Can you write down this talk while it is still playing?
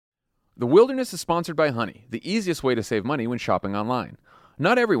The Wilderness is sponsored by Honey, the easiest way to save money when shopping online.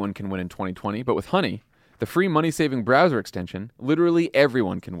 Not everyone can win in 2020, but with Honey, the free money-saving browser extension, literally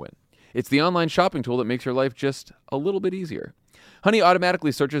everyone can win. It's the online shopping tool that makes your life just a little bit easier. Honey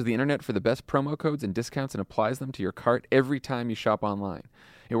automatically searches the internet for the best promo codes and discounts and applies them to your cart every time you shop online.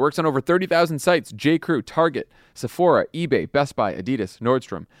 It works on over 30,000 sites: J.Crew, Target, Sephora, eBay, Best Buy, Adidas,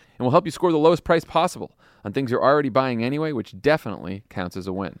 Nordstrom, and will help you score the lowest price possible on things you're already buying anyway, which definitely counts as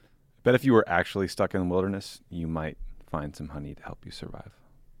a win. Bet if you were actually stuck in the wilderness, you might find some honey to help you survive.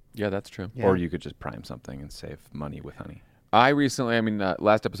 Yeah, that's true. Yeah. Or you could just prime something and save money with honey. I recently,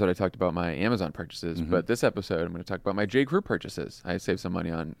 last episode I talked about my Amazon purchases, but this episode I'm going to talk about my J.Crew purchases. I saved some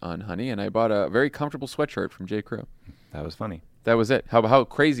money on Honey, and I bought a very comfortable sweatshirt from J.Crew. That was funny. That was it. How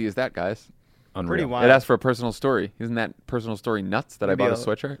crazy is that, guys? Unreal. Pretty wild. It asked for a personal story. Isn't that personal story nuts that Maybe I bought a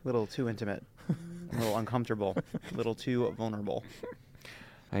sweatshirt? A little too intimate, a little uncomfortable, a little too vulnerable.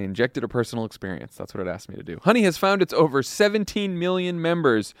 I injected a personal experience. That's what it asked me to do. Honey has found its over 17 million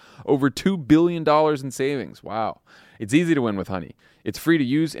members, over $2 billion in savings. Wow. It's easy to win with Honey. It's free to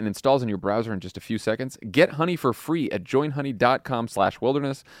use and installs in your browser in just a few seconds. Get Honey for free at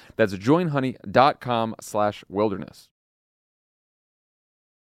joinhoney.com/wilderness. That's joinhoney.com/wilderness.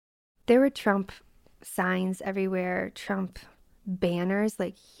 There were Trump signs everywhere, Trump banners,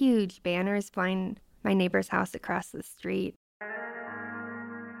 like huge banners flying my neighbor's house across the street.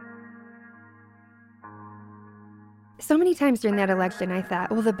 So many times during that election, I thought,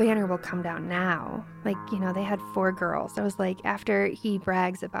 well, the banner will come down now. Like, they had 4 girls. I was like, after he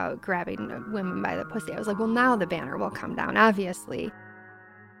brags about grabbing women by the pussy, I was like, well, now the banner will come down, obviously.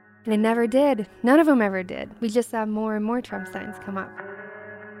 And it never did. None of them ever did. We just saw more and more Trump signs come up.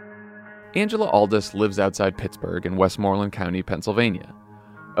 Angela Aldis lives outside Pittsburgh in Westmoreland County, Pennsylvania,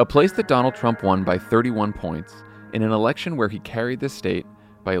 a place that Donald Trump won by 31 points in an election where he carried the state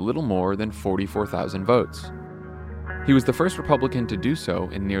by a little more than 44,000 votes. He was the first Republican to do so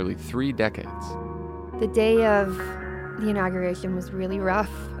in nearly 3 decades. The day of the inauguration was really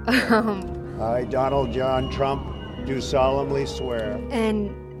rough. I, Donald John Trump, do solemnly swear.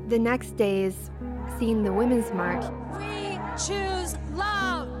 And the next days, seeing the Women's March. We choose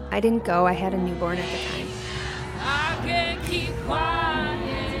love. I didn't go. I had a newborn at the time. I can't keep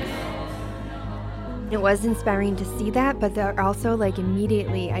quiet. It was inspiring to see that, but also,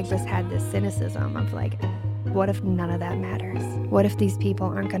 immediately I just had this cynicism of, what if none of that matters? What if these people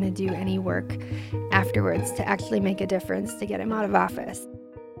aren't going to do any work afterwards to actually make a difference to get him out of office?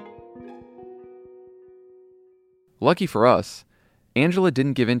 Lucky for us, Angela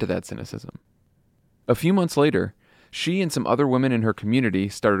didn't give in to that cynicism. A few months later, she and some other women in her community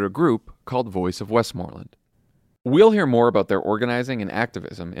started a group called Voice of Westmoreland. We'll hear more about their organizing and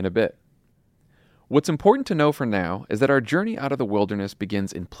activism in a bit. What's important to know for now is that our journey out of the wilderness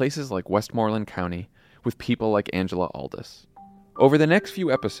begins in places like Westmoreland County with people like Angela Aldis. Over the next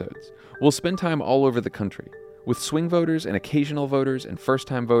few episodes, we'll spend time all over the country with swing voters and occasional voters and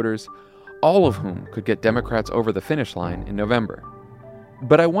first-time voters, all of whom could get Democrats over the finish line in November.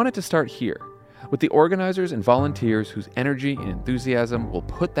 But I wanted to start here, with the organizers and volunteers whose energy and enthusiasm will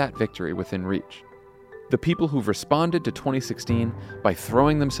put that victory within reach. The people who've responded to 2016 by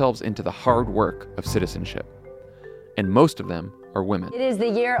throwing themselves into the hard work of citizenship. And most of them are women. It is the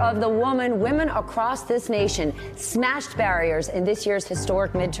year of the woman. Women across this nation smashed barriers in this year's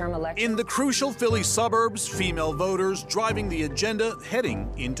historic midterm election. In the crucial Philly suburbs, female voters driving the agenda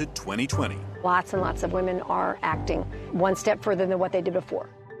heading into 2020. Lots and lots of women are acting one step further than what they did before.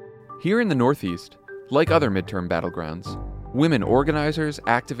 Here in the Northeast, like other midterm battlegrounds, women organizers,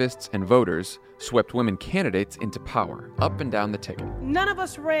 activists, and voters swept women candidates into power, up and down the ticket. None of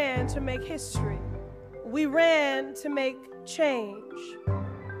us ran to make history. We ran to make change.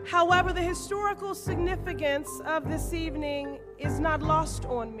 However, the historical significance of this evening is not lost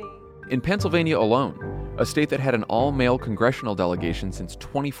on me. In Pennsylvania alone, a state that had an all-male congressional delegation since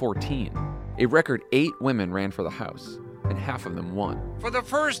 2014, a record 8 women ran for the House, and half of them won. For the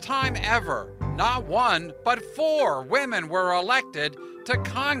first time ever, not 1, but 4 women were elected to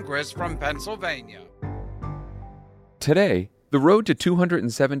Congress from Pennsylvania. Today, the road to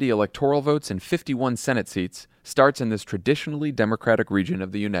 270 electoral votes and 51 Senate seats starts in this traditionally Democratic region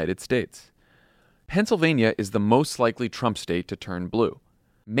of the United States. Pennsylvania is the most likely Trump state to turn blue.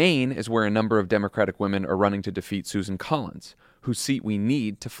 Maine is where a number of Democratic women are running to defeat Susan Collins, whose seat we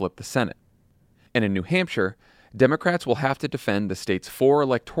need to flip the Senate. And in New Hampshire, Democrats will have to defend the state's 4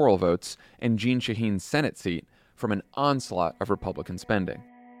 electoral votes and Jeanne Shaheen's Senate seat from an onslaught of Republican spending.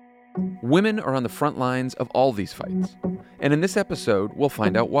 Women are on the front lines of all these fights, and in this episode, we'll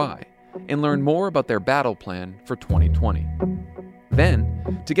find out why, and learn more about their battle plan for 2020.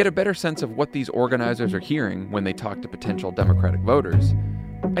 Then, to get a better sense of what these organizers are hearing when they talk to potential Democratic voters,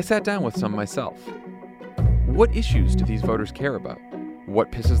 I sat down with some myself. What issues do these voters care about? What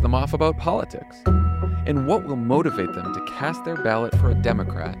pisses them off about politics? And what will motivate them to cast their ballot for a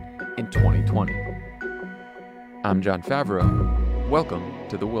Democrat in 2020? I'm Jon Favreau. Welcome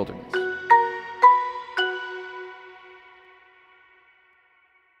to the Wilderness.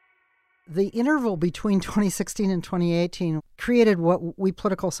 The interval between 2016 and 2018 created what we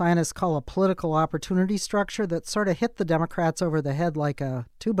political scientists call a political opportunity structure that sort of hit the Democrats over the head like a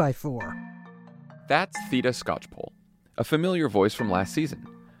 2x4. That's Theda Skocpol, a familiar voice from last season,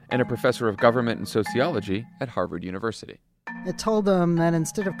 and a professor of government and sociology at Harvard University. It told them that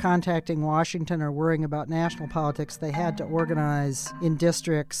instead of contacting Washington or worrying about national politics, they had to organize in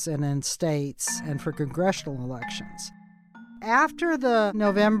districts and in states and for congressional elections. After the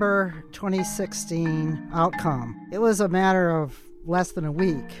November 2016 outcome, it was a matter of less than a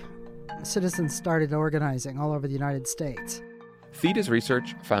week. Citizens started organizing all over the United States. Theda's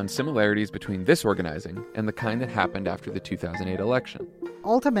research found similarities between this organizing and the kind that happened after the 2008 election.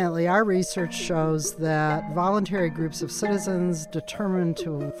 Ultimately, our research shows that voluntary groups of citizens determined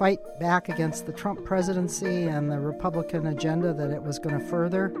to fight back against the Trump presidency and the Republican agenda that it was going to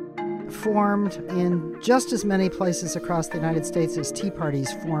further formed in just as many places across the United States as Tea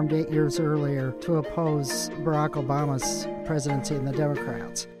Parties formed 8 years earlier to oppose Barack Obama's presidency and the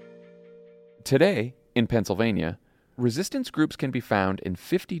Democrats. Today, in Pennsylvania, resistance groups can be found in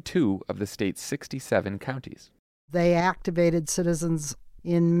 52 of the state's 67 counties. They activated citizens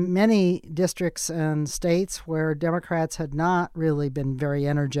in many districts and states where Democrats had not really been very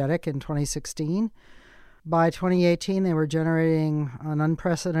energetic in 2016. By 2018, they were generating an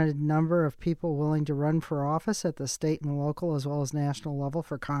unprecedented number of people willing to run for office at the state and local as well as national level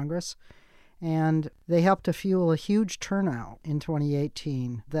for Congress. And they helped to fuel a huge turnout in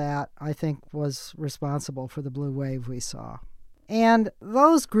 2018 that I think was responsible for the blue wave we saw. And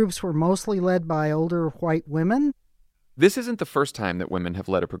those groups were mostly led by older white women. This isn't the first time that women have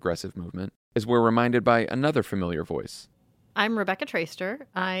led a progressive movement, as we're reminded by another familiar voice. I'm Rebecca Traister.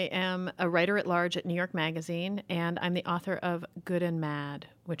 I am a writer-at-large at New York Magazine, and I'm the author of Good and Mad,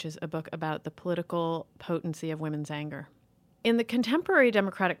 which is a book about the political potency of women's anger. In the contemporary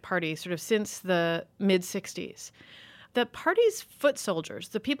Democratic Party, sort of since the mid-'60s, the party's foot soldiers,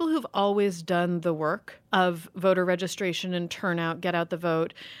 the people who've always done the work of voter registration and turnout, get out the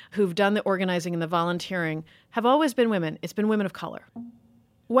vote, who've done the organizing and the volunteering, have always been women. It's been women of color.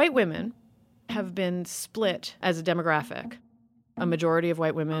 White women have been split as a demographic. A majority of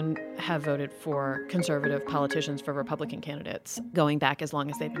white women have voted for conservative politicians, for Republican candidates, going back as long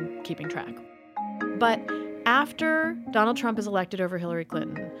as they've been keeping track. But after Donald Trump is elected over Hillary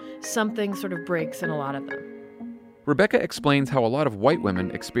Clinton, something sort of breaks in a lot of them. Rebecca explains how a lot of white women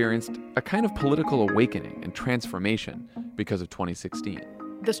experienced a kind of political awakening and transformation because of 2016.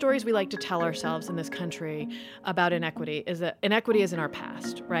 The stories we like to tell ourselves in this country about inequity is that inequity is in our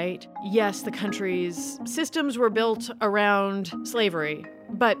past, right? Yes, the country's systems were built around slavery,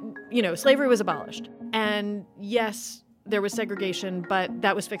 but, slavery was abolished. And yes, there was segregation, but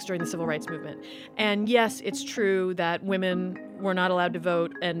that was fixed during the Civil Rights Movement. And yes, it's true that women were not allowed to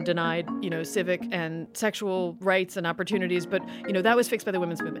vote and denied, civic and sexual rights and opportunities, but, that was fixed by the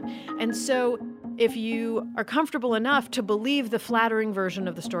women's movement. And so if you are comfortable enough to believe the flattering version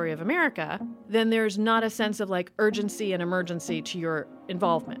of the story of America, then there's not a sense of urgency and emergency to your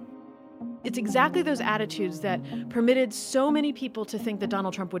involvement. It's exactly those attitudes that permitted so many people to think that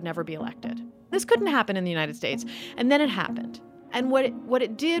Donald Trump would never be elected. This couldn't happen in the United States. And then it happened. And what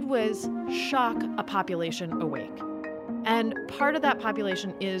it did was shock a population awake. And part of that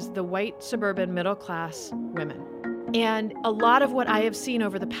population is the white suburban middle class women. And a lot of what I have seen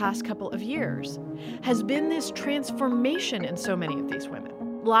over the past couple of years has been this transformation in so many of these women.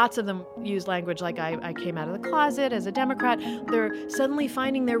 Lots of them use language like, I came out of the closet as a Democrat. They're suddenly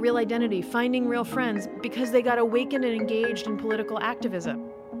finding their real identity, finding real friends, because they got awakened and engaged in political activism.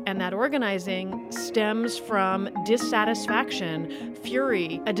 And that organizing stems from dissatisfaction,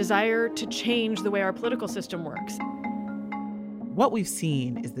 fury, a desire to change the way our political system works. What we've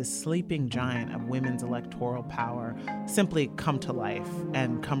seen is this sleeping giant of women's electoral power simply come to life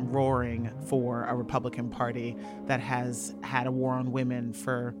and come roaring for a Republican Party that has had a war on women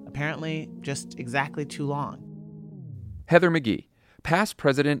for apparently just exactly too long. Heather McGhee, past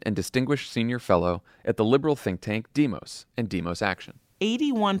president and distinguished senior fellow at the liberal think tank Demos and Demos Action.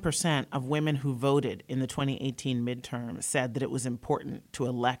 81% of women who voted in the 2018 midterm said that it was important to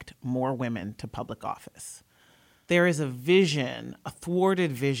elect more women to public office. There is a vision, a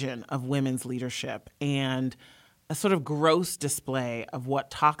thwarted vision of women's leadership and a sort of gross display of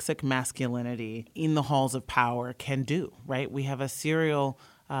what toxic masculinity in the halls of power can do, right? We have a serial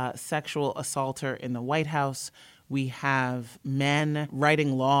sexual assaulter in the White House. We have men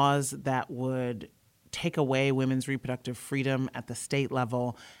writing laws that would take away women's reproductive freedom at the state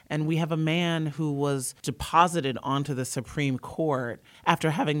level. And we have a man who was deposited onto the Supreme Court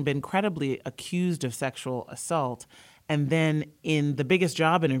after having been credibly accused of sexual assault. And then in the biggest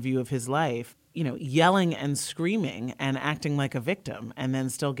job interview of his life, yelling and screaming and acting like a victim, and then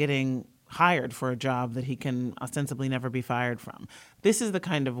still getting hired for a job that he can ostensibly never be fired from. This is the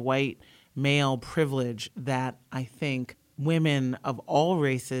kind of white male privilege that I think women of all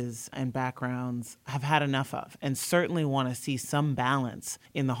races and backgrounds have had enough of, and certainly want to see some balance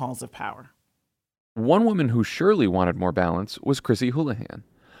in the halls of power. One woman who surely wanted more balance was Chrissy Houlihan,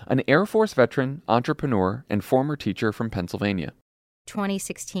 an Air Force veteran, entrepreneur, and former teacher from Pennsylvania.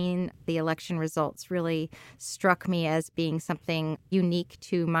 2016, the election results really struck me as being something unique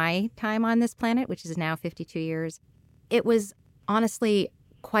to my time on this planet, which is now 52 years. It was honestly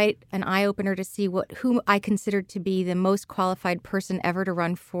quite an eye-opener to see whom I considered to be the most qualified person ever to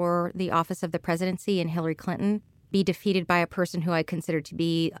run for the office of the presidency in Hillary Clinton be defeated by a person who I considered to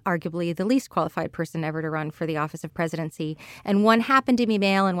be arguably the least qualified person ever to run for the office of presidency. And one happened to be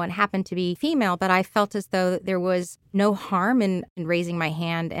male and one happened to be female, but I felt as though there was no harm in raising my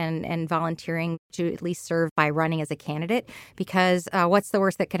hand and volunteering to at least serve by running as a candidate, because what's the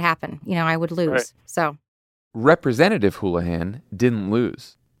worst that could happen? I would lose. Right. So Representative Houlihan didn't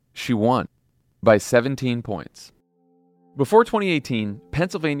lose. She won by 17 points. Before 2018,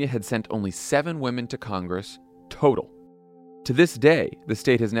 Pennsylvania had sent only 7 women to Congress total. To this day, the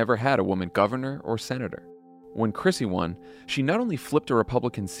state has never had a woman governor or senator. When Chrissy won, she not only flipped a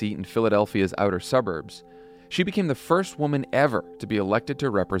Republican seat in Philadelphia's outer suburbs, she became the first woman ever to be elected to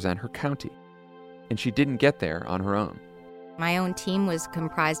represent her county. And she didn't get there on her own. My own team was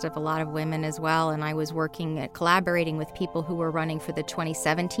comprised of a lot of women as well, and I was collaborating with people who were running for the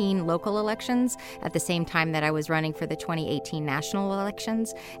 2017 local elections at the same time that I was running for the 2018 national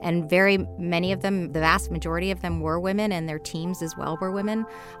elections. And very many of them, the vast majority of them, were women, and their teams as well were women,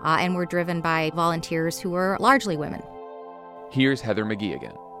 and were driven by volunteers who were largely women. Here's Heather McGhee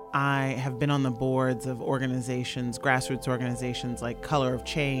again. I have been on the boards of organizations, grassroots organizations like Color of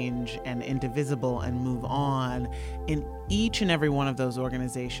Change and Indivisible and Move On. In each and every one of those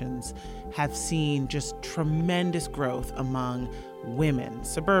organizations have seen just tremendous growth among women,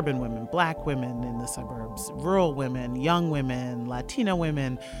 suburban women, Black women in the suburbs, rural women, young women, Latino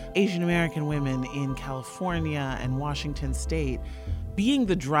women, Asian American women in California and Washington State, being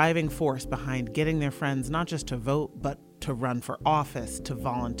the driving force behind getting their friends not just to vote, but to run for office, to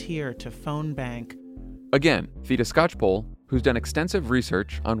volunteer, to phone bank. Again, Theda Skocpol, who's done extensive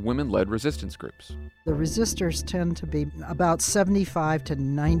research on women-led resistance groups. The resistors tend to be about 75 to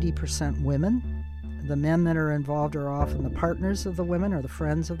 90% women. The men that are involved are often the partners of the women or the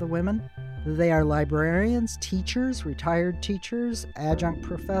friends of the women. They are librarians, teachers, retired teachers, adjunct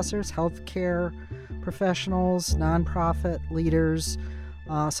professors, healthcare professionals, nonprofit leaders,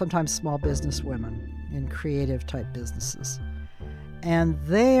 sometimes small business women in creative type businesses. And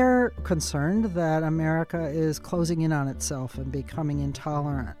they're concerned that America is closing in on itself and becoming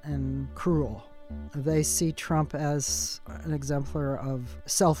intolerant and cruel. They see Trump as an exemplar of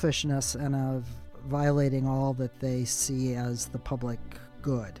selfishness and of violating all that they see as the public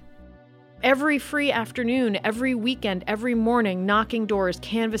good. Every free afternoon, every weekend, every morning, knocking doors,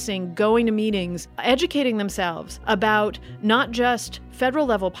 canvassing, going to meetings, educating themselves about not just federal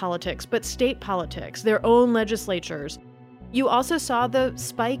level politics, but state politics, their own legislatures. You also saw the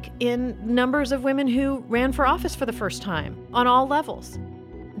spike in numbers of women who ran for office for the first time on all levels.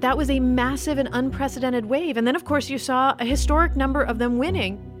 That was a massive and unprecedented wave. And then, of course, you saw a historic number of them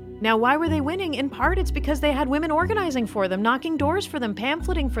winning. Now, why were they winning? In part, it's because they had women organizing for them, knocking doors for them,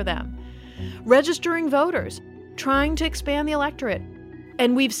 pamphleting for them, registering voters, trying to expand the electorate.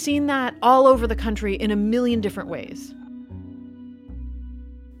 And we've seen that all over the country in a million different ways.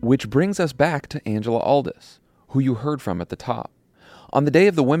 Which brings us back to Angela Aldis, who you heard from at the top. On the day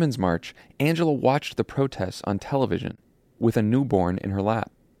of the Women's March, Angela watched the protests on television with a newborn in her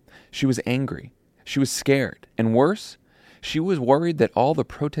lap. She was angry. She was scared. And worse, she was worried that all the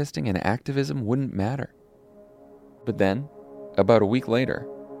protesting and activism wouldn't matter. But then, about a week later,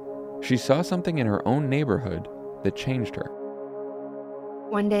 she saw something in her own neighborhood that changed her.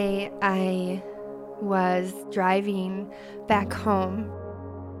 One day I was driving back home,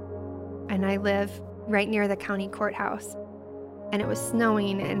 and I live right near the county courthouse. And it was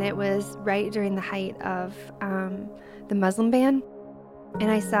snowing, and it was right during the height of the Muslim ban. And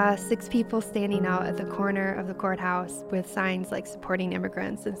I saw 6 people standing out at the corner of the courthouse with signs like supporting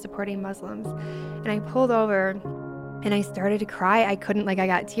immigrants and supporting Muslims. And I pulled over and I started to cry. I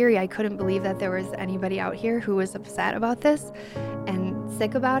got teary. I couldn't believe that there was anybody out here who was upset about this and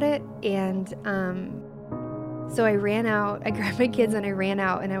sick about it. And so I ran out. I grabbed my kids and I ran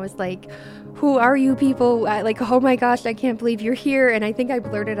out, and I was like, who are you people? Oh my gosh, I can't believe you're here. And I think I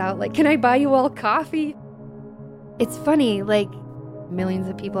blurted out, like, can I buy you all coffee? It's funny, like, millions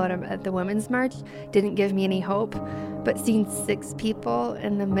of people at the Women's March didn't give me any hope, but seeing 6 people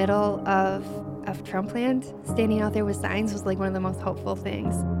in the middle of Trumpland standing out there with signs was like one of the most hopeful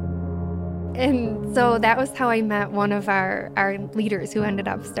things. And so that was how I met one of our leaders who ended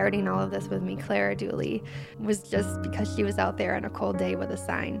up starting all of this with me, Clara Dooley, was just because she was out there on a cold day with a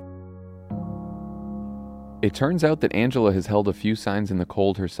sign. It turns out that Angela has held a few signs in the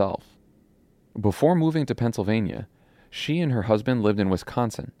cold herself. Before moving to Pennsylvania, she and her husband lived in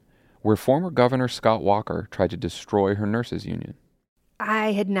Wisconsin, where former Governor Scott Walker tried to destroy her nurses' union.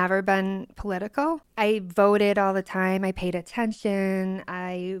 I had never been political. I voted all the time. I paid attention.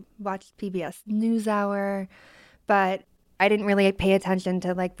 I watched PBS NewsHour, but I didn't really pay attention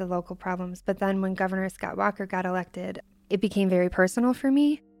to like the local problems. But then when Governor Scott Walker got elected, it became very personal for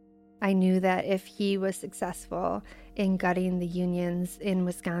me. I knew that if he was successful in gutting the unions in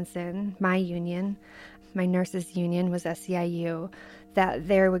Wisconsin, my union, my nurses' union was SEIU, that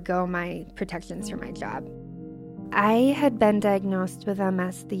there would go my protections for my job. I had been diagnosed with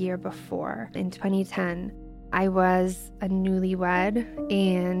MS the year before. In 2010, I was a newlywed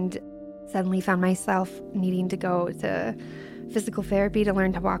and suddenly found myself needing to go to physical therapy to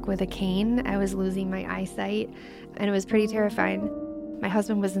learn to walk with a cane. I was losing my eyesight, and it was pretty terrifying. My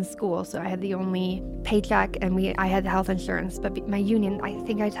husband was in school, so I had the only paycheck, and I had the health insurance. But my union, I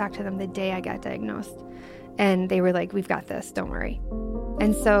think I talked to them the day I got diagnosed, and they were like, "We've got this, don't worry."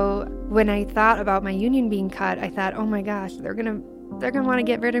 And so when I thought about my union being cut, I thought, "Oh my gosh, they're gonna want to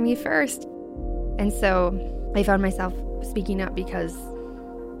get rid of me first." And so I found myself speaking up because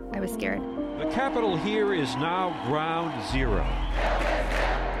I was scared. The Capitol here is now ground zero.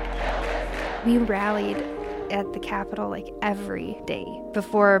 We rallied at the Capitol like every day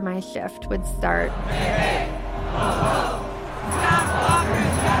before my shift would start.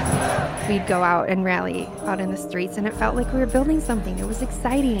 We'd go out and rally out in the streets, and it felt like we were building something. It was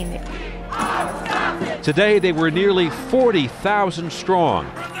exciting. Today they were nearly 40,000 strong,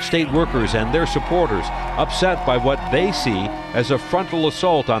 state workers and their supporters upset by what they see as a frontal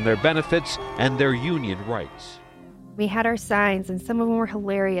assault on their benefits and their union rights. We had our signs, and some of them were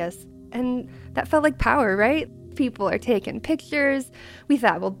hilarious. And that felt like power, right? People are taking pictures. We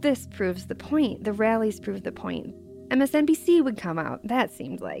thought, well, this proves the point. The rallies prove the point. MSNBC would come out. That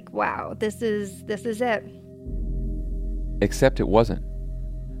seemed like, wow, this is it. Except it wasn't.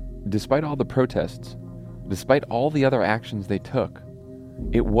 Despite all the protests, despite all the other actions they took,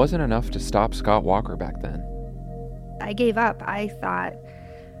 it wasn't enough to stop Scott Walker back then. I gave up. I thought,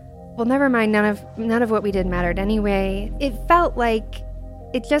 well, never mind. None of what we did mattered anyway.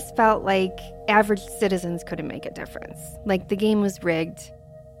 It just felt like average citizens couldn't make a difference. Like the game was rigged.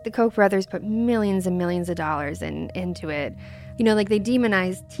 The Koch brothers put millions and millions of dollars into it. You know, like they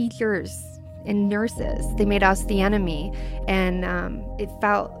demonized teachers and nurses. They made us the enemy. And it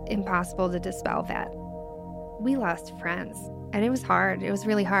felt impossible to dispel that. We lost friends. And it was hard. It was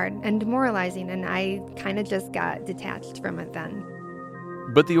really hard and demoralizing. And I kind of just got detached from it then.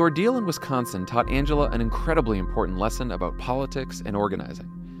 But the ordeal in Wisconsin taught Angela an incredibly important lesson about politics and organizing.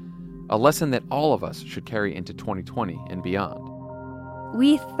 A lesson that all of us should carry into 2020 and beyond.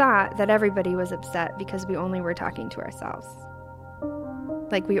 We thought that everybody was upset because we only were talking to ourselves.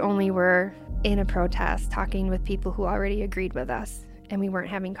 Like we only were in a protest talking with people who already agreed with us, and we weren't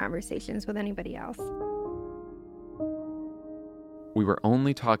having conversations with anybody else. We were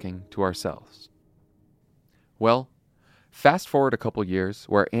only talking to ourselves. Well, fast forward a couple years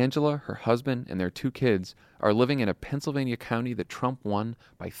where Angela, her husband, and their 2 kids are living in a Pennsylvania county that Trump won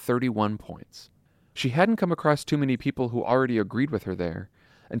by 31 points. She hadn't come across too many people who already agreed with her there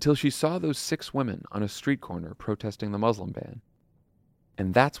until she saw those 6 women on a street corner protesting the Muslim ban.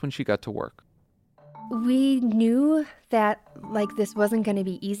 And that's when she got to work. We knew that this wasn't going to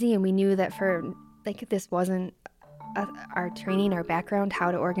be easy, and we knew that this wasn't our training, our background, how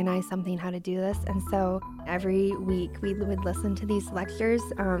to organize something, how to do this. And so every week we would listen to these lectures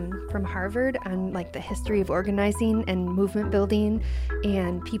from Harvard on the history of organizing and movement building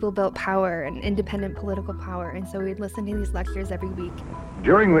and people-built power and independent political power. And so we'd listen to these lectures every week.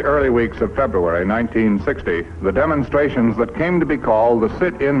 During the early weeks of February 1960, the demonstrations that came to be called the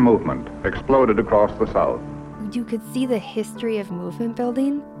sit-in movement exploded across the South. you could see the history of movement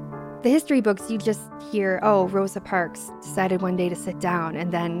building. The history books, you just hear, oh, Rosa Parks decided one day to sit down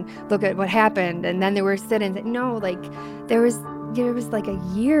and then look at what happened. And then there were sit-ins. No, like there was like a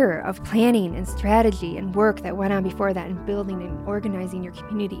year of planning and strategy and work that went on before that, and building and organizing your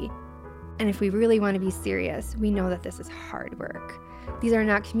community. And if we really want to be serious, we know that this is hard work. These are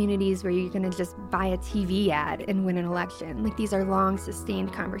not communities where you're going to just buy a TV ad and win an election. Like, these are long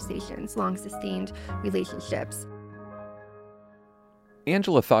sustained conversations, long sustained relationships.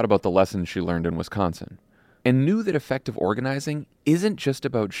 Angela thought about the lessons she learned in Wisconsin and knew that effective organizing isn't just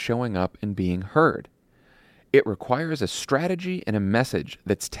about showing up and being heard. It requires a strategy and a message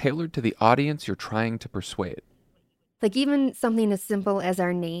that's tailored to the audience you're trying to persuade. Like, even something as simple as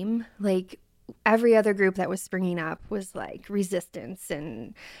our name, like every other group that was springing up was like resistance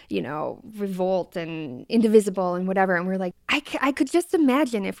and, revolt and indivisible and whatever. And we're like, I could just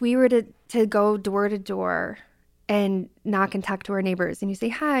imagine if we were to go door to door and knock and talk to our neighbors, and you say,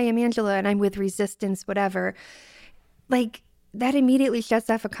 hi, I'm Angela, and I'm with resistance, whatever. Like, that immediately shuts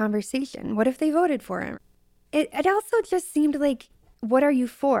off a conversation. What if they voted for him? It also just seemed like, what are you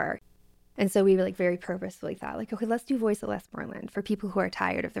for? And so we like very purposefully thought, like, okay, let's do Voice of Westmoreland for people who are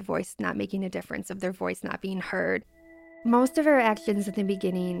tired of their voice not making a difference, of their voice not being heard. Most of our actions at the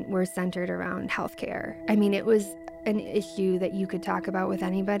beginning were centered around healthcare. I mean, it was an issue that you could talk about with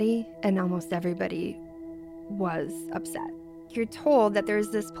anybody, and almost everybody was upset. You're told that there's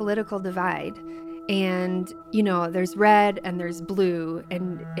this political divide, and, there's red and there's blue,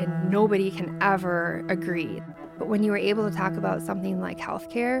 and nobody can ever agree. But when you were able to talk about something like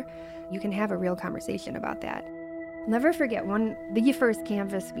healthcare, you can have a real conversation about that. I'll never forget the first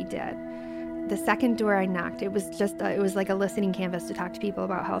canvas we did. The second door I knocked, it was like a listening canvas to talk to people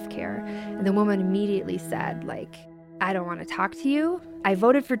about healthcare. And the woman immediately said, like, I don't want to talk to you. I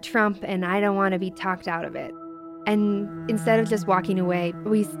voted for Trump and I don't want to be talked out of it. And instead of just walking away,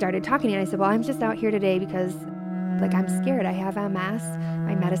 we started talking, and I said, well, I'm just out here today because, like, I'm scared. I have MS.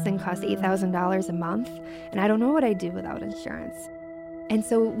 My medicine costs $8,000 a month, and I don't know what I'd do without insurance. And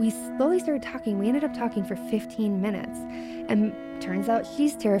so we slowly started talking. We ended up talking for 15 minutes. And turns out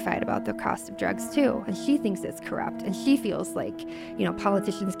she's terrified about the cost of drugs too. And she thinks it's corrupt. And she feels like,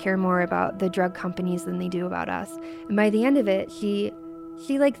 politicians care more about the drug companies than they do about us. And by the end of it, she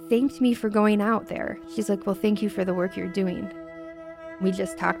thanked me for going out there. She's like, well, thank you for the work you're doing. We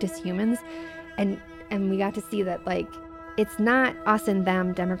just talked as humans, and we got to see that, like, it's not us and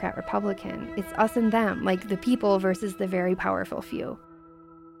them, Democrat, Republican. It's us and them, like the people versus the very powerful few.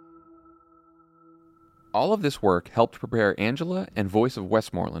 All of this work helped prepare Angela and Voice of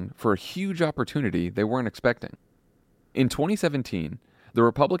Westmoreland for a huge opportunity they weren't expecting. In 2017, the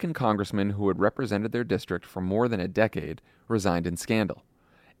Republican congressman who had represented their district for more than a decade resigned in scandal,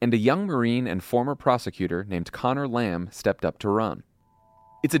 and a young Marine and former prosecutor named Connor Lamb stepped up to run.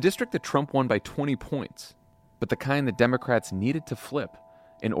 It's a district that Trump won by 20 points, but the kind that Democrats needed to flip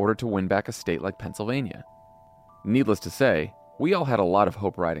in order to win back a state like Pennsylvania. Needless to say, we all had a lot of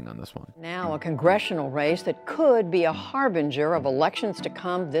hope riding on this one. Now a congressional race that could be a harbinger of elections to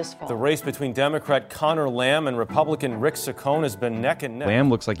come this fall. The race between Democrat Connor Lamb and Republican Rick Saccone has been neck and neck. Lamb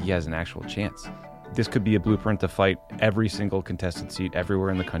looks like he has an actual chance. This could be a blueprint to fight every single contested seat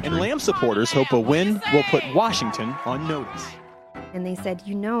everywhere in the country. And Lamb supporters hope a win will put Washington on notice. And they said,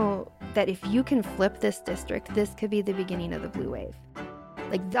 that if you can flip this district, this could be the beginning of the blue wave.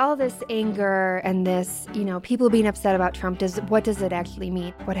 Like, all this anger and this, people being upset about Trump, what does it actually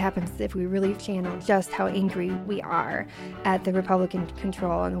mean? What happens if we really channel just how angry we are at the Republican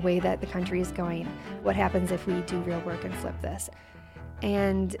control and the way that the country is going? What happens if we do real work and flip this?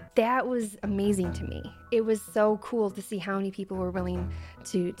 And that was amazing to me. It was so cool to see how many people were willing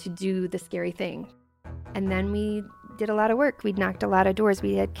to do the scary thing. And then we did a lot of work. We knocked a lot of doors.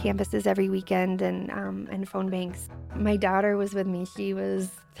 We had canvases every weekend and phone banks. My daughter was with me. She was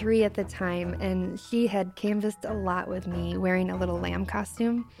 3 at the time, and she had canvassed a lot with me, wearing a little lamb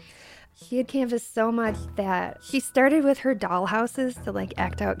costume. She had canvassed so much that she started with her dollhouses to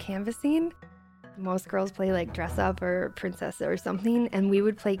act out canvassing. Most girls play dress up or princess or something, and we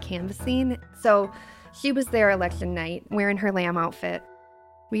would play canvassing. So she was there election night wearing her lamb outfit.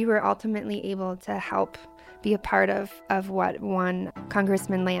 We were ultimately able to help be a part of what won.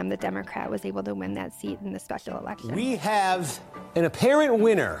 Congressman Lamb, the Democrat, was able to win that seat in the special election. We have an apparent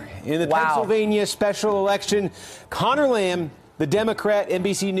winner in the Pennsylvania special election. Connor Lamb, the Democrat,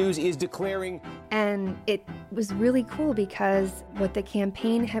 NBC News is declaring. And it was really cool because what the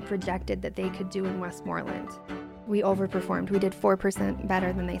campaign had projected that they could do in Westmoreland, we overperformed. We did 4%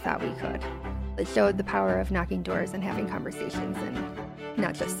 better than they thought we could. It showed the power of knocking doors and having conversations and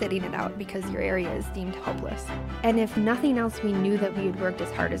not just sitting it out because your area is deemed hopeless. And if nothing else, we knew that we had worked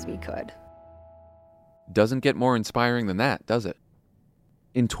as hard as we could. Doesn't get more inspiring than that, does it?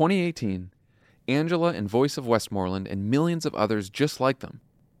 In 2018, Angela and Voice of Westmoreland and millions of others just like them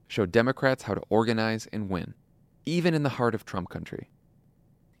showed Democrats how to organize and win, even in the heart of Trump country.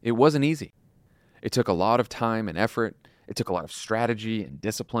 It wasn't easy. It took a lot of time and effort. It took a lot of strategy and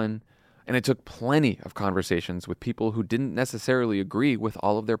discipline. And it took plenty of conversations with people who didn't necessarily agree with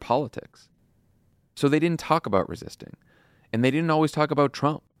all of their politics. So they didn't talk about resisting. And they didn't always talk about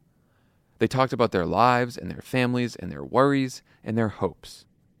Trump. They talked about their lives and their families and their worries and their hopes.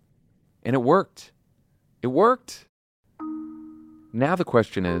 And it worked. It worked. Now the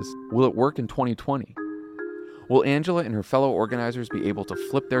question is, will it work in 2020? Will Angela and her fellow organizers be able to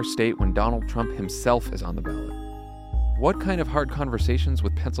flip their state when Donald Trump himself is on the ballot? What kind of hard conversations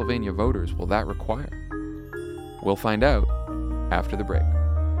with Pennsylvania voters will that require? We'll find out after the break.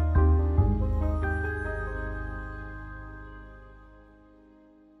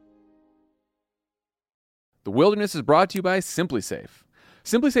 The Wilderness is brought to you by SimpliSafe.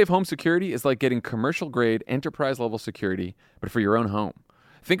 SimpliSafe home security is like getting commercial-grade, enterprise-level security, but for your own home.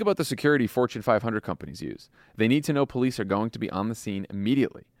 Think about the security Fortune 500 companies use. They need to know police are going to be on the scene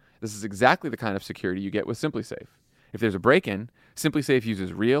immediately. This is exactly the kind of security you get with SimpliSafe. If there's a break-in, SimpliSafe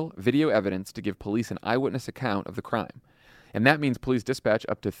uses real video evidence to give police an eyewitness account of the crime. And that means police dispatch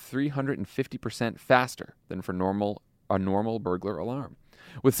up to 350% faster than for a normal burglar alarm.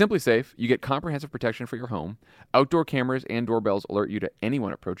 With SimpliSafe, you get comprehensive protection for your home. Outdoor cameras and doorbells alert you to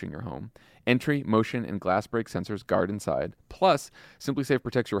anyone approaching your home. Entry, motion, and glass break sensors guard inside. Plus, SimpliSafe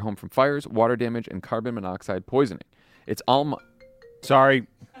protects your home from fires, water damage, and carbon monoxide poisoning. It's all... Sorry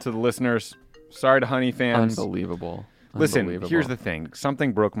to the listeners. Sorry to Honey fans. Unbelievable. Listen, here's the thing.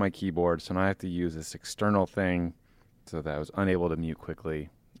 Something broke my keyboard, so now I have to use this external thing so that I was unable to mute quickly.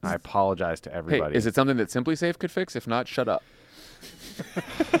 I apologize to everybody. Hey, is it something that SimpliSafe could fix? If not, shut up.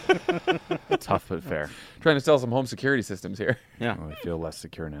 Tough but fair. Trying to sell some home security systems here. Yeah. I feel less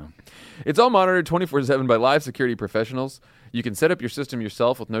secure now. It's all monitored 24/7 by live security professionals. You can set up your system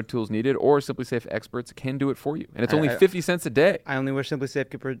yourself with no tools needed, or SimpliSafe experts can do it for you. And it's only 50 cents a day. I only wish SimpliSafe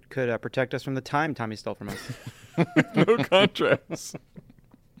could protect us from the time Tommy stole from us. No contracts.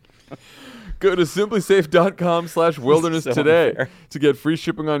 Go to SimpliSafe.com/wilderness today unfair. to get free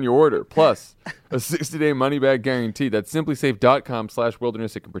shipping on your order. Plus, a 60-day money-back guarantee. That's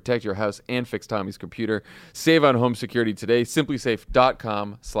SimpliSafe.com/wilderness. It can protect your house and fix Tommy's computer. Save on home security today.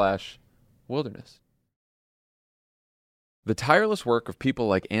 SimpliSafe.com/wilderness. The tireless work of people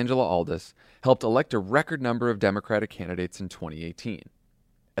like Angela Aldis helped elect a record number of Democratic candidates in 2018,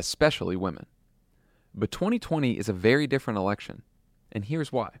 especially women. But 2020 is a very different election, and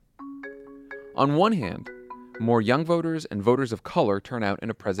here's why. On one hand, more young voters and voters of color turn out in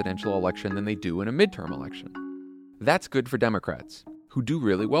a presidential election than they do in a midterm election. That's good for Democrats, who do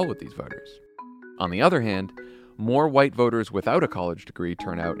really well with these voters. On the other hand, more white voters without a college degree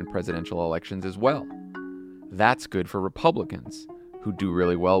turn out in presidential elections as well. That's good for Republicans, who do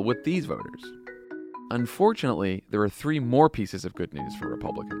really well with these voters. Unfortunately, there are three more pieces of good news for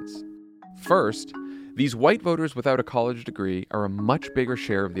Republicans. First, these white voters without a college degree are a much bigger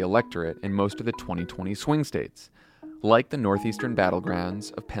share of the electorate in most of the 2020 swing states, like the northeastern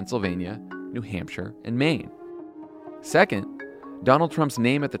battlegrounds of Pennsylvania, New Hampshire, and Maine. Second, Donald Trump's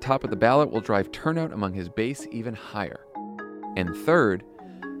name at the top of the ballot will drive turnout among his base even higher. And third,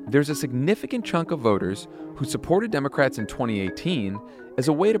 there's a significant chunk of voters who supported Democrats in 2018 as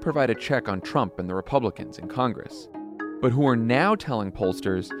a way to provide a check on Trump and the Republicans in Congress, but who are now telling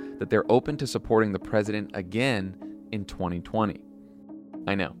pollsters that they're open to supporting the president again in 2020.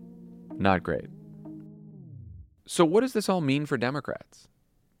 I know, not great. So what does this all mean for Democrats?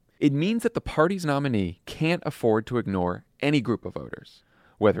 It means that the party's nominee can't afford to ignore any group of voters,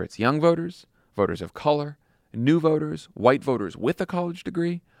 whether it's young voters, voters of color, new voters, white voters with a college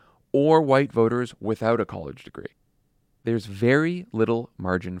degree, or white voters without a college degree. There's very little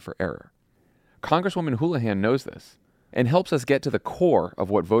margin for error. Congresswoman Houlihan knows this and helps us get to the core of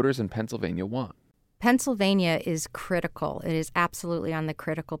what voters in Pennsylvania want. Pennsylvania is critical. It is absolutely on the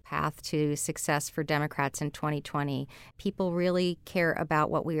critical path to success for Democrats in 2020. People really care about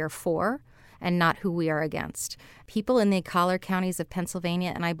what we are for and not who we are against. People in the collar counties of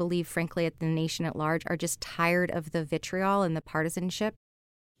Pennsylvania, and I believe, frankly, at the nation at large, are just tired of the vitriol and the partisanship.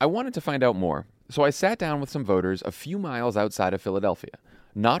 I wanted to find out more, so I sat down with some voters a few miles outside of Philadelphia,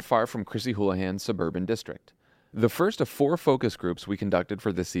 not far from Chrissy Houlihan's suburban district. The first of 4 focus groups we conducted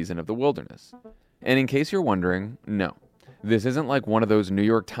for this season of The Wilderness. And in case you're wondering, no, This isn't like one of those New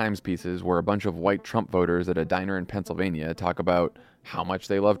York Times pieces where a bunch of white Trump voters at a diner in Pennsylvania talk about how much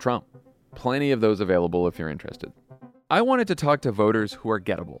they love Trump. Plenty of those available if you're interested. I wanted to talk to voters who are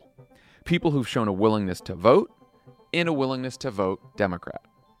gettable. People who've shown a willingness to vote and a willingness to vote Democrat.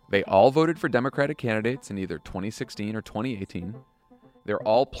 They all voted for Democratic candidates in either 2016 or 2018. They're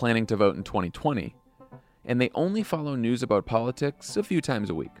all planning to vote in 2020. And they only follow news about politics a few times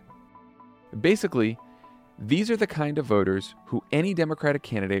a week. Basically, these are the kind of voters who any Democratic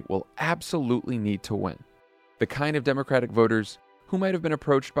candidate will absolutely need to win. The kind of Democratic voters who might have been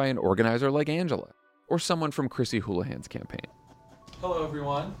approached by an organizer like Angela or someone from Chrissy Houlihan's campaign. Hello,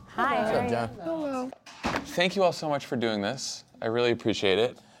 everyone. Hi. What's up, John? Hello. Thank you all so much for doing this. I really appreciate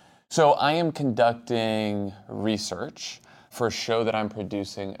it. So I am conducting research for a show that I'm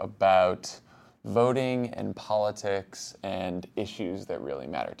producing about voting and politics and issues that really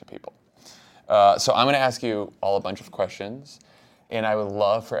matter to people. So I'm going to ask you all a bunch of questions, and I would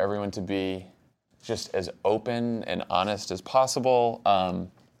love for everyone to be just as open and honest as possible.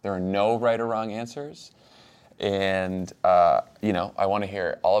 There are no right or wrong answers, and I want to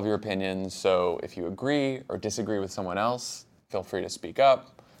hear all of your opinions. So if you agree or disagree with someone else, feel free to speak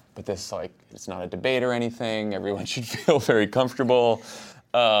up. But this, it's not a debate or anything. Everyone should feel very comfortable.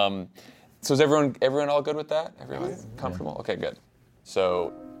 So is everyone all good with that? Everyone comfortable? Okay, good.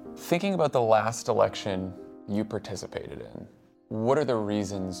 So thinking about the last election you participated in, what are the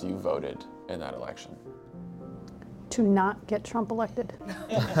reasons you voted in that election? To not get Trump elected.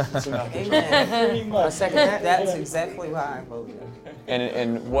 Amen. I second that. That's exactly why I voted.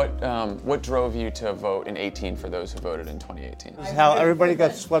 And what drove you to vote in 2018 for those who voted in 2018? How everybody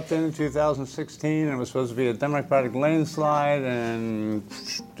got swept in 2016, and it was supposed to be a Democratic landslide, and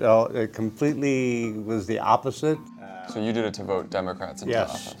it completely was the opposite. So you did it to vote Democrats into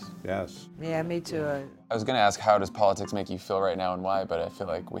office? Yes. Yeah, me too. I was going to ask, how does politics make you feel right now and why, but I feel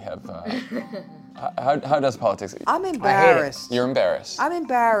like we have... how does politics... I'm embarrassed. You're embarrassed. I'm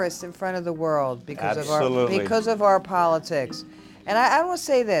embarrassed in front of the world because Absolutely. of our politics. And I want to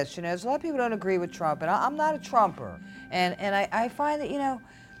say this, there's a lot of people who don't agree with Trump, and I'm not a Trumper. And I find that,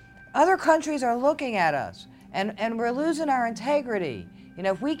 other countries are looking at us, and we're losing our integrity.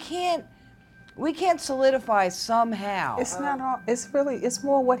 If we can't solidify somehow. It's not all, it's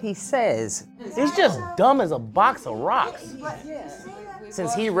more what he says. He's just dumb as a box of rocks.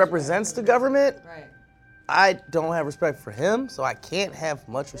 Since he represents the government, I don't have respect for him, so I can't have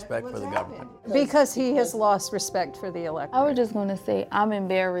much respect for the government. Because he has lost respect for the electorate. I was just going to say I'm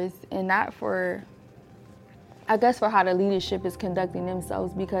embarrassed, and not for, I guess for how the leadership is conducting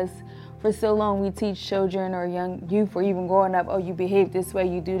themselves, because for so long we teach children or young youth or even growing up, oh, you behave this way,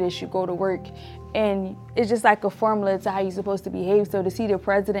 you do this, you go to work. And it's just like a formula to how you're supposed to behave. So to see the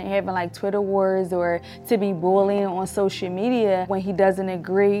president having Twitter wars or to be bullying on social media when he doesn't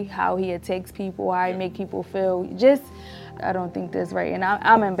agree, how he attacks people, how he make people feel, I don't think that's right. And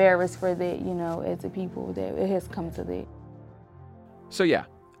I'm embarrassed for that, as a people, that it has come to that. So yeah,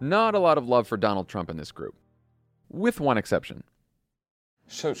 not a lot of love for Donald Trump in this group, with one exception.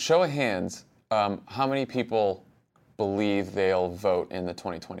 Show of hands, how many people believe they'll vote in the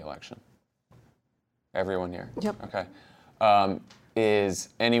 2020 election? Everyone here? Yep. Okay. Is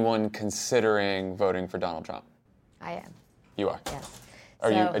anyone considering voting for Donald Trump? I am. You are? Yes.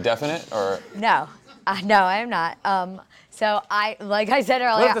 Are you a definite or? No. No, I am not. So like I said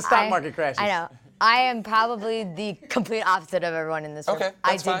earlier. What if the stock market crashes? I know. I am probably the complete opposite of everyone in this room. Okay,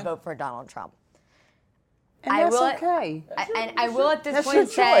 I that's did fine. vote for Donald Trump. And that's okay. And I will at this That's point your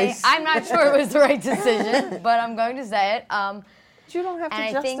say, choice. I'm not sure it was the right decision, but I'm going to say it. You don't have to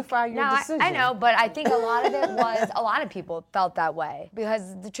And justify your decision. I know, but I think a lot of it was, a lot of people felt that way.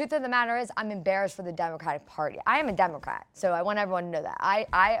 Because the truth of the matter is, I'm embarrassed for the Democratic Party. I am a Democrat, so I want everyone to know that.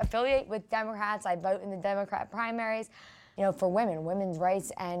 I affiliate with Democrats. I vote in the Democrat primaries. For women, women's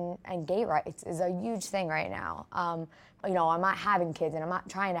rights and gay rights is a huge thing right now. I'm not having kids and I'm not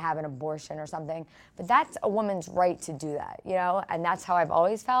trying to have an abortion or something, but that's a woman's right to do that, and that's how I've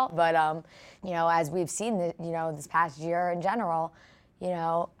always felt. But, as we've seen, this past year in general,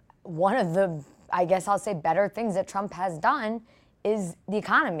 one of the, I guess I'll say, better things that Trump has done is the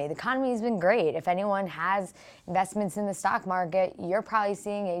economy. The economy has been great. If anyone has investments in the stock market, you're probably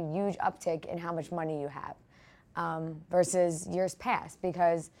seeing a huge uptick in how much money you have versus years past,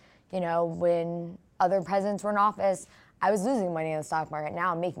 because, when other presidents were in office, I was losing money in the stock market.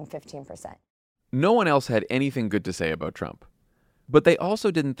 Now I'm making 15%. No one else had anything good to say about Trump. But they also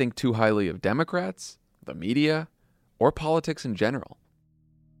didn't think too highly of Democrats, the media, or politics in general.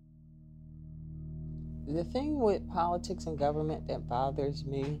 The thing with politics and government that bothers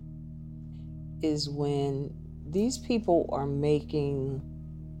me is when these people are making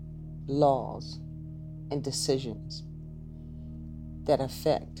laws and decisions that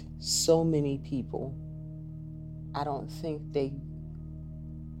affect so many people. I don't think they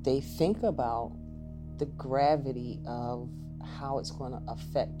think about the gravity of how it's going to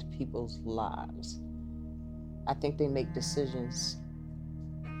affect people's lives. I think they make decisions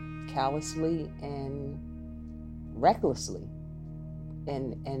callously and recklessly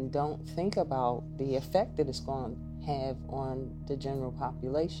and don't think about the effect that it's going to have on the general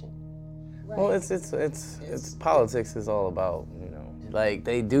population. Well, it's politics is all about, like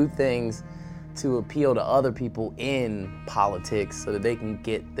they do things to appeal to other people in politics so that they can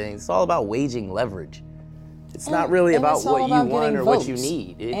get things. It's all about waging leverage. It's not really about what you want or what you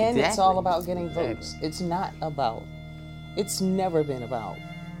need. And it's all about getting votes. It's not about, it's never been about.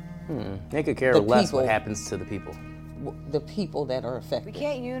 They could care less what happens to the people. The people that are affected. We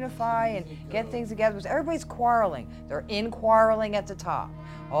can't unify and get things together because everybody's quarreling. They're quarreling at the top.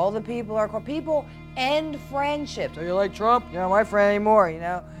 All the people are people end friendships. Oh, you like Trump? You're not my friend anymore,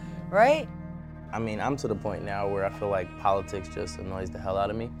 right? I mean, I'm to the point now where I feel like politics just annoys the hell out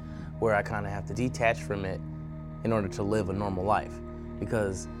of me, where I kind of have to detach from it in order to live a normal life,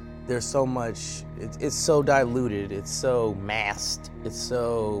 because there's so much, it's so diluted, it's so masked, it's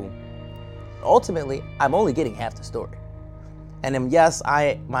so, ultimately, I'm only getting half the story. And then yes,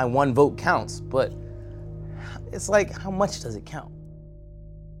 my one vote counts, but it's like, how much does it count?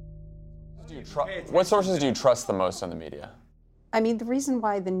 What sources do you trust the most on the media? I mean, the reason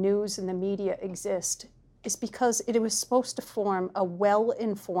why the news and the media exist is because it was supposed to form a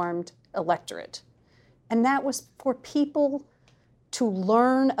well-informed electorate. And that was for people to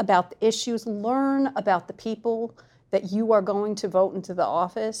learn about the issues, learn about the people that you are going to vote into the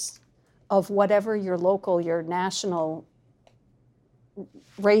office of whatever your local, your national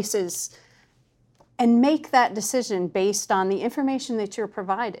races, and make that decision based on the information that you're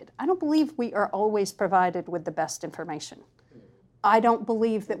provided. I don't believe we are always provided with the best information. I don't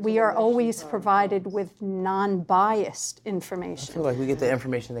believe that we are always provided with non-biased information. I feel like we get the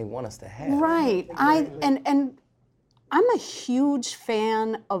information they want us to have. Right. And I'm a huge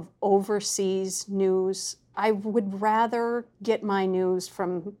fan of overseas news. I would rather get my news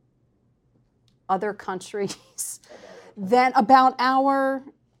from other countries than about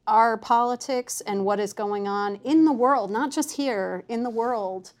our politics and what is going on in the world, not just here, in the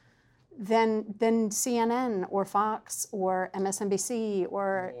world, than CNN or Fox or MSNBC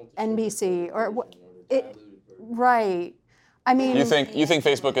or NBC or right. I mean, you think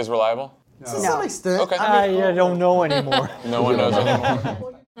Facebook is reliable? To some extent. Okay. I don't know anymore. No one knows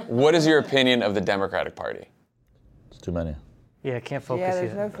anymore. What is your opinion of the Democratic Party? It's too many. Yeah, I can't focus Yeah,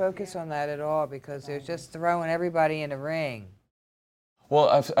 there's yet. no focus on that at all because they're just throwing everybody in the ring.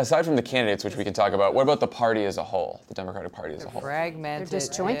 Well, aside from the candidates, which we can talk about, what about the party as a whole, the Democratic Party as a whole? Fragmented. They're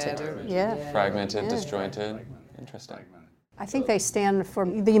disjointed. Yeah. Fragmented, disjointed. Interesting. I think they stand for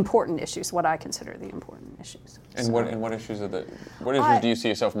the important issues, what I consider the important issues. And what issues do you see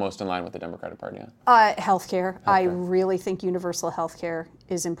yourself most in line with the Democratic Party on? Healthcare. I really think universal healthcare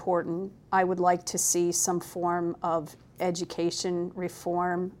is important. I would like to see some form of education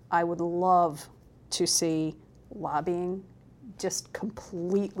reform. I would love to see lobbying just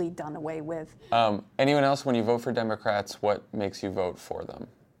completely done away with. Anyone else, when you vote for Democrats, what makes you vote for them?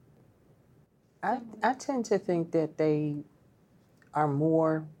 I tend to think that they're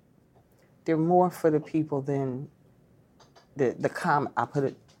more for the people than the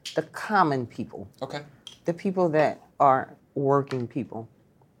common people. Okay. The people that are working people,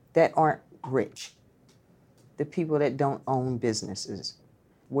 that aren't rich. The people that don't own businesses.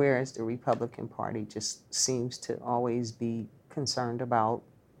 Whereas the Republican Party just seems to always be concerned about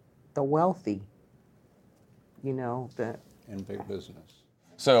the wealthy, in big business.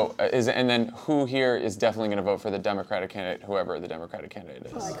 So, and then who here is definitely going to vote for the Democratic candidate, whoever the Democratic candidate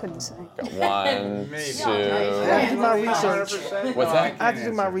is? I couldn't say. Got 1, 2. I have to do my research. What's that? I have to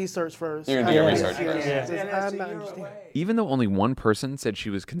do my research first. You're going to do your research first. I'm not understanding. Even though only one person said she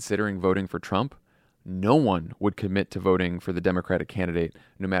was considering voting for Trump, no one would commit to voting for the Democratic candidate,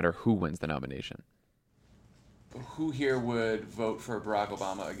 no matter who wins the nomination. Who here would vote for Barack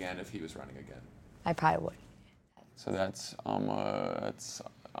Obama again if he was running again? I probably would. So that's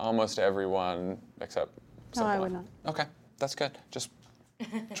almost everyone except No, I would not. Okay, that's good. Just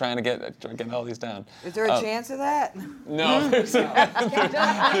trying to get all these down. Is there a chance of that? No, there's not a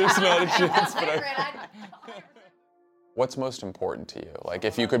chance. But what's most important to you? Like,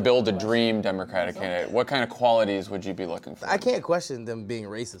 if you could build a dream Democratic candidate, what kind of qualities would you be looking for? I can't question them being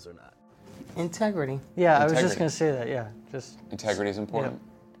racist or not. Integrity. Yeah, I was just going to say that, yeah. Integrity is important.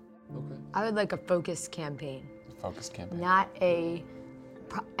 I would like a focused campaign. Focus campaign. Not a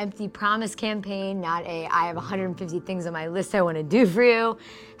empty promise campaign, not a I have 150 things on my list I want to do for you.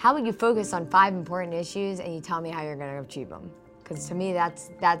 How about you focus on 5 important issues and you tell me how you're going to achieve them? Because to me, that's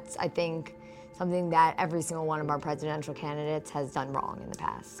I think something that every single one of our presidential candidates has done wrong in the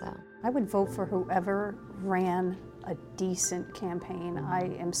past. So I would vote for whoever ran a decent campaign.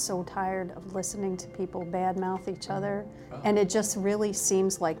 I am so tired of listening to people badmouth each other, and it just really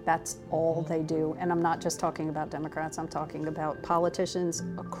seems like that's all they do. And I'm not just talking about Democrats, I'm talking about politicians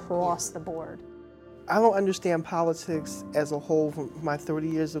across the board. I don't understand politics as a whole from my 30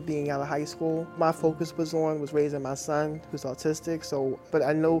 years of being out of high school. My focus was raising my son, who's autistic, but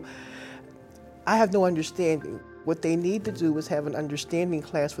I know I have no understanding. What they need to do is have an understanding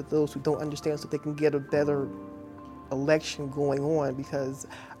class for those who don't understand so they can get a better election going on, because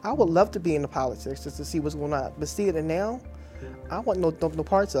I would love to be in the politics just to see what's going on. But seeing it now, I want no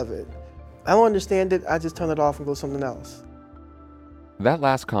parts of it. I don't understand it, I just turn it off and go something else. That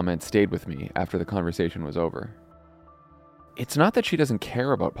last comment stayed with me after the conversation was over. It's not that she doesn't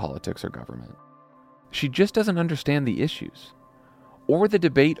care about politics or government. She just doesn't understand the issues, or the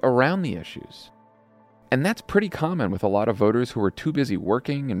debate around the issues. And that's pretty common with a lot of voters who are too busy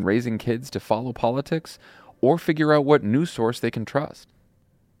working and raising kids to follow politics or figure out what news source they can trust.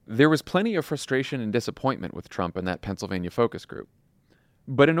 There was plenty of frustration and disappointment with Trump and that Pennsylvania focus group.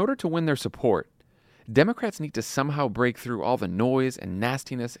 But in order to win their support, Democrats need to somehow break through all the noise and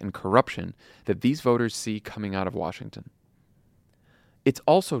nastiness and corruption that these voters see coming out of Washington. It's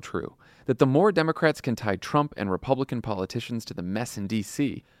also true that the more Democrats can tie Trump and Republican politicians to the mess in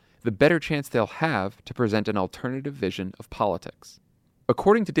D.C., the better chance they'll have to present an alternative vision of politics.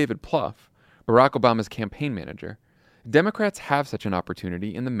 According to David Plouffe, Barack Obama's campaign manager, Democrats have such an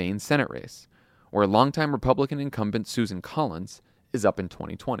opportunity in the Maine Senate race, where longtime Republican incumbent Susan Collins is up in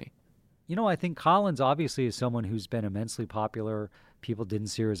 2020. You know, I think Collins obviously is someone who's been immensely popular. People didn't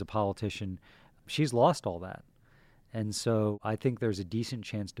see her as a politician. She's lost all that. And so I think there's a decent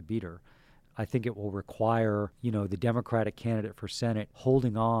chance to beat her. I think it will require, the Democratic candidate for Senate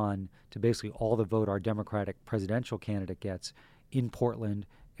holding on to basically all the vote our Democratic presidential candidate gets in Portland,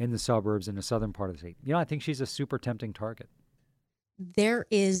 in the suburbs, in the southern part of the state. I think she's a super tempting target. There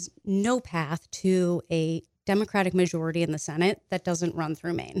is no path to a Democratic majority in the Senate that doesn't run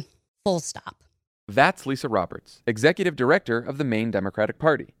through Maine. Full stop. That's Lisa Roberts, executive director of the Maine Democratic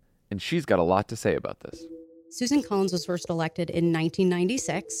Party, and she's got a lot to say about this. Susan Collins was first elected in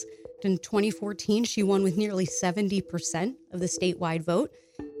 1996. In 2014, she won with nearly 70% of the statewide vote,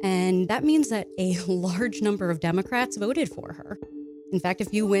 and that means that a large number of Democrats voted for her. In fact,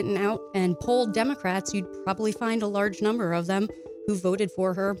 if you went out and polled Democrats, you'd probably find a large number of them who voted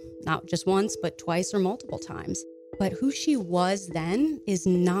for her, not just once, but twice or multiple times. But who she was then is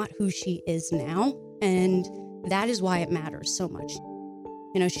not who she is now, and that is why it matters so much.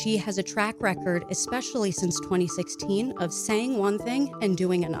 She has a track record, especially since 2016, of saying one thing and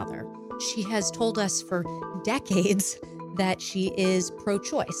doing another. She has told us for decades that she is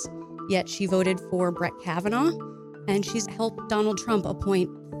pro-choice, yet she voted for Brett Kavanaugh, and she's helped Donald Trump appoint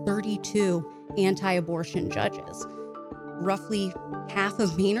 32 anti-abortion judges. Roughly half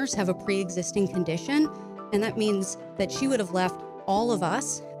of Mainers have a pre-existing condition, and that means that she would have left all of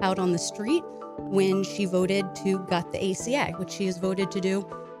us out on the street when she voted to gut the ACA, which she has voted to do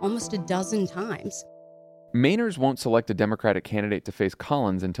almost a dozen times. Mainers won't select a Democratic candidate to face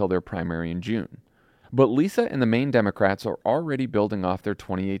Collins until their primary in June. But Lisa and the Maine Democrats are already building off their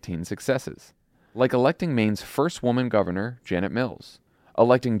 2018 successes, like electing Maine's first woman governor, Janet Mills,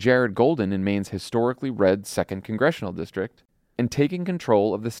 electing Jared Golden in Maine's historically red 2nd Congressional District, and taking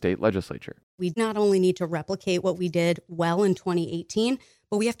control of the state legislature. We not only need to replicate what we did well in 2018,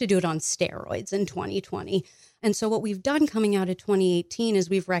 but we have to do it on steroids in 2020. And so what we've done coming out of 2018 is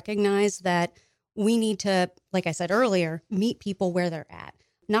we've recognized that we need to, like I said earlier, meet people where they're at,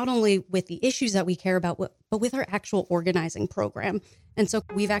 not only with the issues that we care about, but with our actual organizing program. And so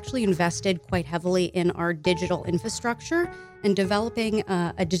we've actually invested quite heavily in our digital infrastructure and developing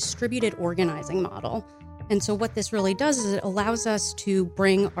a distributed organizing model. And so what this really does is it allows us to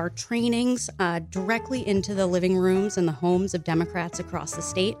bring our trainings directly into the living rooms and the homes of Democrats across the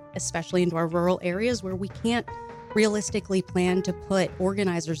state, especially into our rural areas where we can't realistically plan to put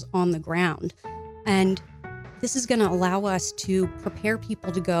organizers on the ground. And this is going to allow us to prepare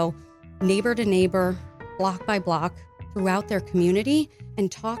people to go neighbor to neighbor, block by block, throughout their community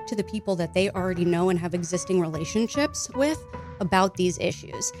and talk to the people that they already know and have existing relationships with about these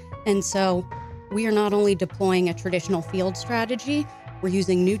issues. And so we are not only deploying a traditional field strategy, we're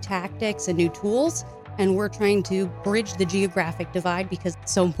using new tactics and new tools And we're trying to bridge the geographic divide because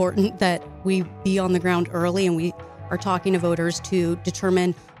it's so important that we be on the ground early and we are talking to voters to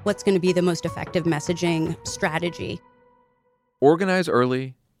determine what's going to be the most effective messaging strategy. Organize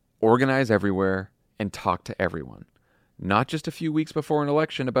early, organize everywhere, and talk to everyone. Not just a few weeks before an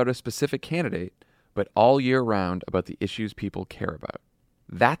election about a specific candidate, but all year round about the issues people care about.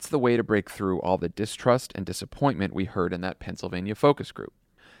 That's the way to break through all the distrust and disappointment we heard in that Pennsylvania focus group.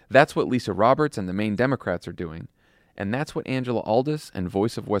 That's what Lisa Roberts and the Maine Democrats are doing, and that's what Angela Aldis and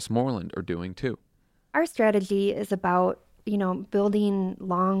Voice of Westmoreland are doing too. Our strategy is about, building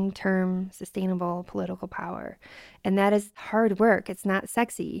long-term sustainable political power. And that is hard work. It's not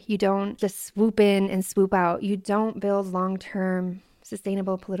sexy. You don't just swoop in and swoop out. You don't build long-term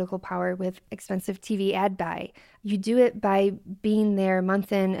sustainable political power with expensive TV ad buy. You do it by being there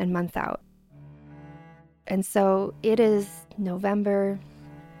month in and month out. And so it is November,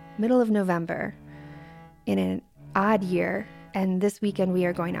 middle of November, in an odd year. And this weekend we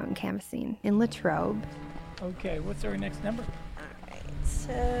are going out and canvassing in Latrobe. Okay, what's our next number? All right,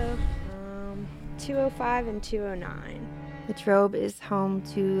 so 205 and 209. Latrobe is home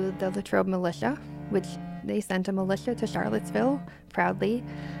to the Latrobe Militia, which they sent a militia to Charlottesville proudly.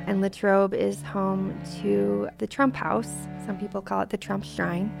 And Latrobe is home to the Trump House. Some people call it the Trump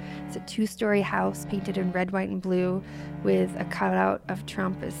Shrine. It's a 2-story house painted in red, white, and blue with a cutout of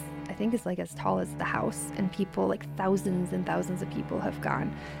Trump I think is like as tall as the house. And people, like thousands and thousands of people have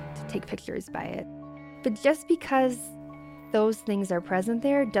gone to take pictures by it. But just because those things are present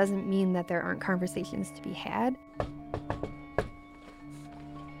there doesn't mean that there aren't conversations to be had.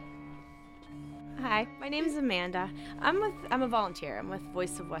 Hi, my name is Amanda. I'm a volunteer. I'm with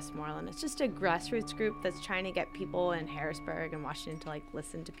Voice of Westmoreland. It's just a grassroots group that's trying to get people in Harrisburg and Washington to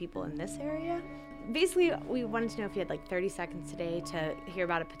listen to people in this area. Basically, we wanted to know if you had 30 seconds today to hear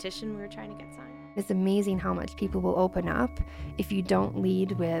about a petition we were trying to get signed. It's amazing how much people will open up if you don't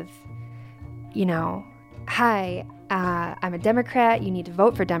lead with, hi, I'm a Democrat. You need to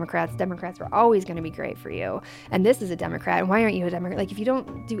vote for Democrats. Democrats were always going to be great for you. And this is a Democrat. And why aren't you a Democrat? If you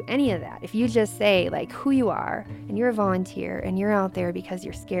don't do any of that, if you just say who you are and you're a volunteer and you're out there because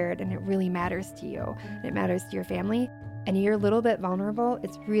you're scared and it really matters to you and it matters to your family and you're a little bit vulnerable,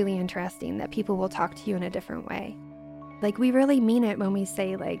 it's really interesting that people will talk to you in a different way. We really mean it when we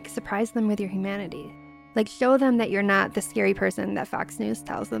say, surprise them with your humanity. Show them that you're not the scary person that Fox News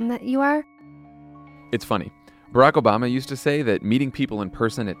tells them that you are. It's funny. Barack Obama used to say that meeting people in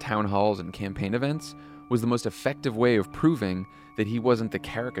person at town halls and campaign events was the most effective way of proving that he wasn't the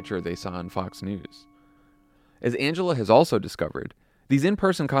caricature they saw on Fox News. As Angela has also discovered, these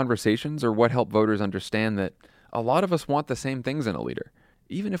in-person conversations are what help voters understand that a lot of us want the same things in a leader,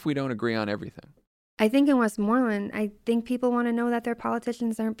 even if we don't agree on everything. I think in Westmoreland, I think people want to know that their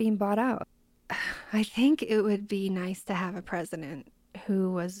politicians aren't being bought out. I think it would be nice to have a president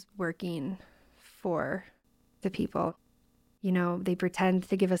who was working for the people. They pretend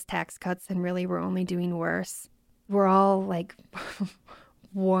to give us tax cuts and really we're only doing worse. We're all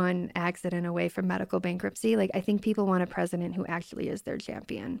one accident away from medical bankruptcy. I think people want a president who actually is their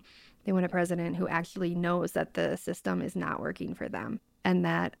champion. They want a president who actually knows that the system is not working for them and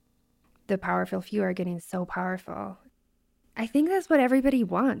that the powerful few are getting so powerful. I think that's what everybody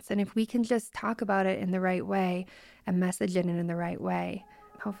wants. And if we can just talk about it in the right way and message it in the right way,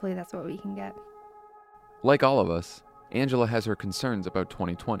 hopefully that's what we can get. Like all of us, Angela has her concerns about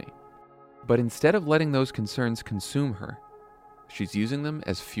 2020. But instead of letting those concerns consume her, she's using them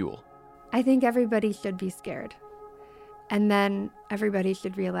as fuel. I think everybody should be scared. And then everybody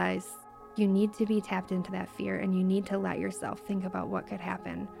should realize you need to be tapped into that fear and you need to let yourself think about what could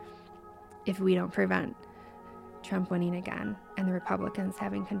happen if we don't prevent Trump winning again and the Republicans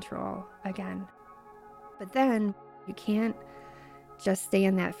having control again. But then you can't just stay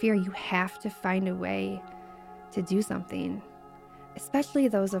in that fear. You have to find a way to do something, especially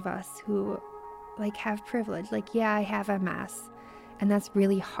those of us who have privilege. Yeah, I have MS and that's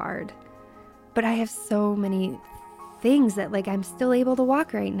really hard, but I have so many things that I'm still able to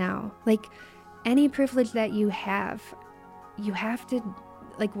walk right now. Any privilege that you have to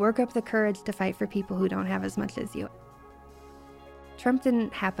work up the courage to fight for people who don't have as much as you. Trump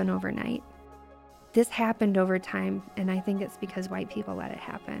didn't happen overnight. This happened over time, and I think it's because white people let it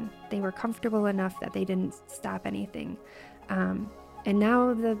happen. They were comfortable enough that they didn't stop anything. And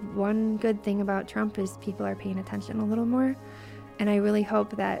now the one good thing about Trump is people are paying attention a little more. And I really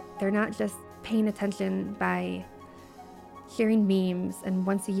hope that they're not just paying attention by sharing memes and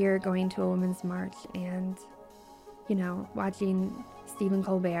once a year going to a women's march and, watching Stephen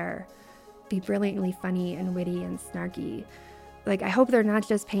Colbert be brilliantly funny and witty and snarky. Like, I hope they're not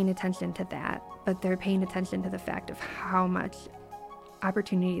just paying attention to that, but they're paying attention to the fact of how much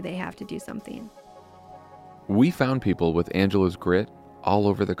opportunity they have to do something. We found people with Angela's grit all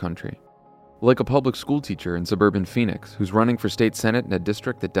over the country. Like a public school teacher in suburban Phoenix who's running for state senate in a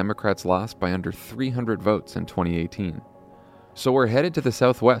district that Democrats lost by under 300 votes in 2018. So we're headed to the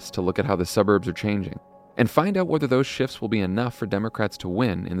Southwest to look at how the suburbs are changing and find out whether those shifts will be enough for Democrats to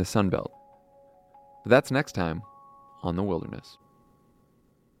win in the Sun Belt. That's next time on The Wilderness.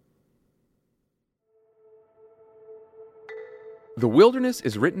 The Wilderness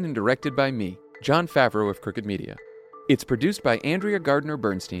is written and directed by me, Jon Favreau of Crooked Media. It's produced by Andrea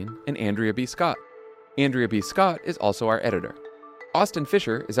Gardner-Bernstein and Andrea B. Scott. Andrea B. Scott is also our editor. Austin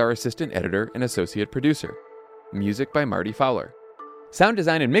Fisher is our assistant editor and associate producer. Music by Marty Fowler. Sound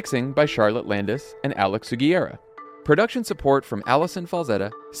design and mixing by Charlotte Landis and Alex Sugiera. Production support from Allison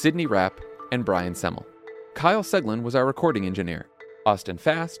Falzetta, Sydney Rapp, and Brian Semmel. Kyle Seglin was our recording engineer. Austin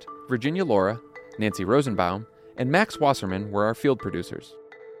Fast, Virginia Laura, Nancy Rosenbaum, and Max Wasserman were our field producers.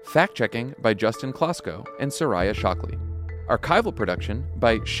 Fact-checking by Justin Klosko and Soraya Shockley. Archival production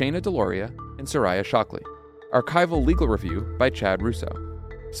by Shayna Deloria and Soraya Shockley. Archival legal review by Chad Russo.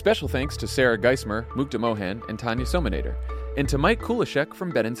 Special thanks to Sarah Geismer, Mukta Mohan, and Tanya Sominator, and to Mike Kulishek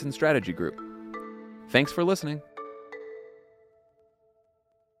from Benenson Strategy Group. Thanks for listening.